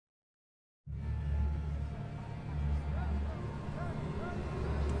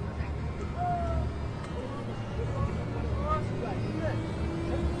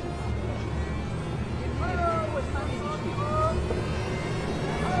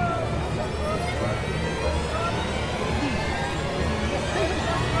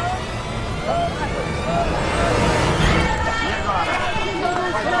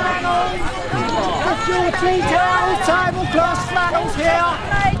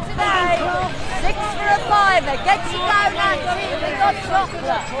leather. Get you down, Auntie. We got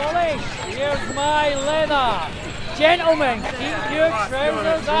chocolate. Polish, here's my leather. Gentlemen, keep your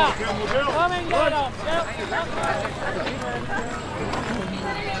trousers up. Come and get up.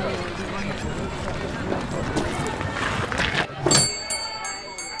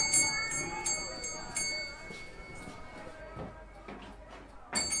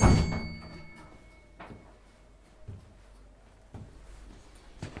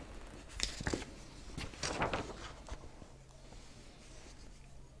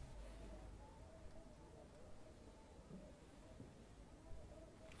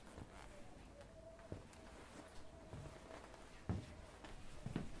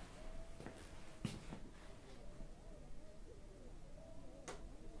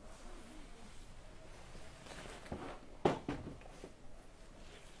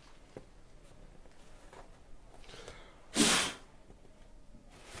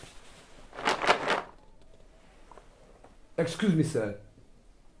 Excuse me, sir.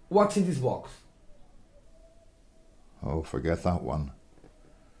 What's in this box? Oh, forget that one.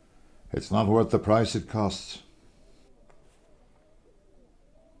 It's not worth the price it costs.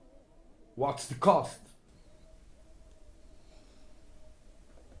 What's the cost?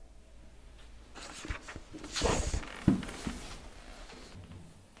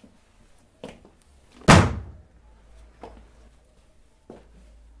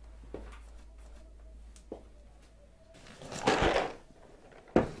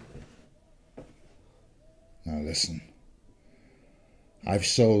 Now listen. I've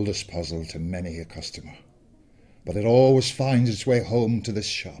sold this puzzle to many a customer, but it always finds its way home to this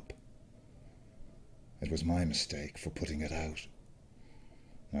shop. It was my mistake for putting it out.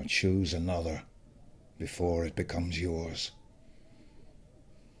 Now choose another before it becomes yours.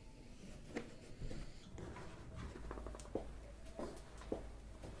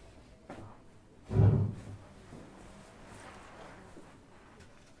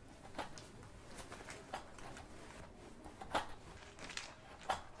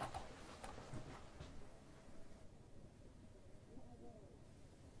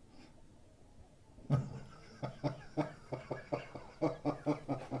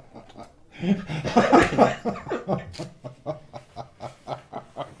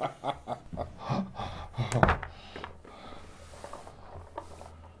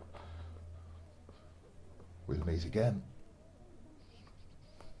 We'll meet again.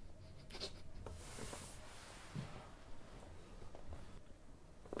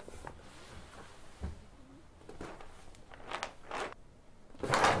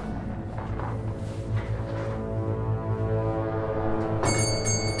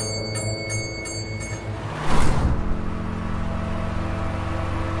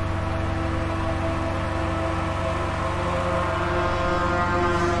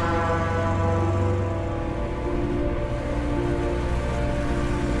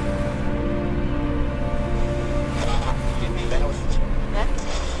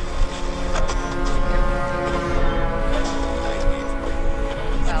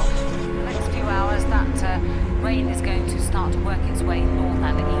 Rain is going to start to work its way north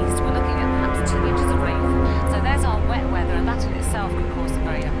and east. We're looking at perhaps 2 inches of rain. So there's our wet weather, and that in itself could cause some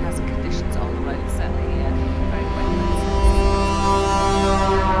very unpleasant conditions on the road, certainly very wet roads.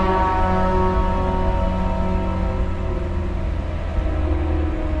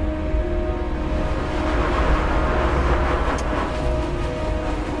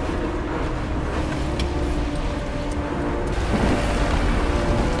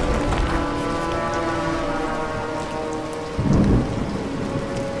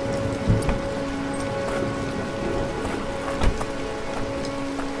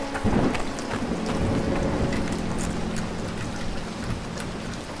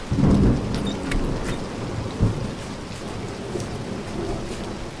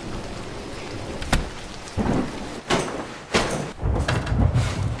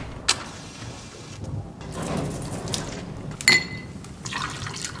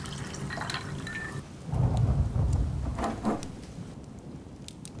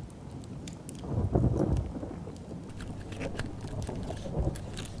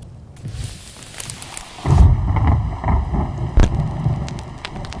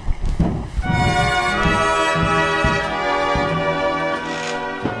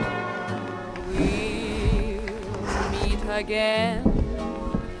 Again,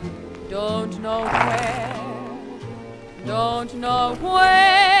 don't know where, don't know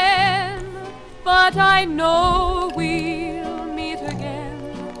when, but I know we'll meet again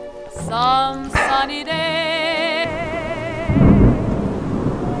some sunny day.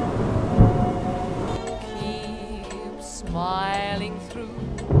 Keep smiling through,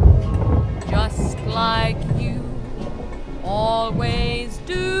 just like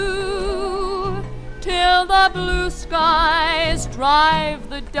blue skies drive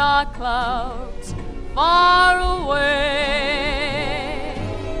the dark clouds far away.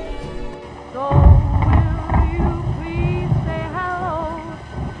 So will you please say hello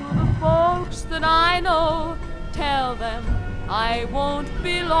to the folks that I know? Tell them I won't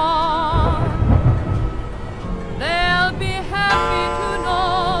be long.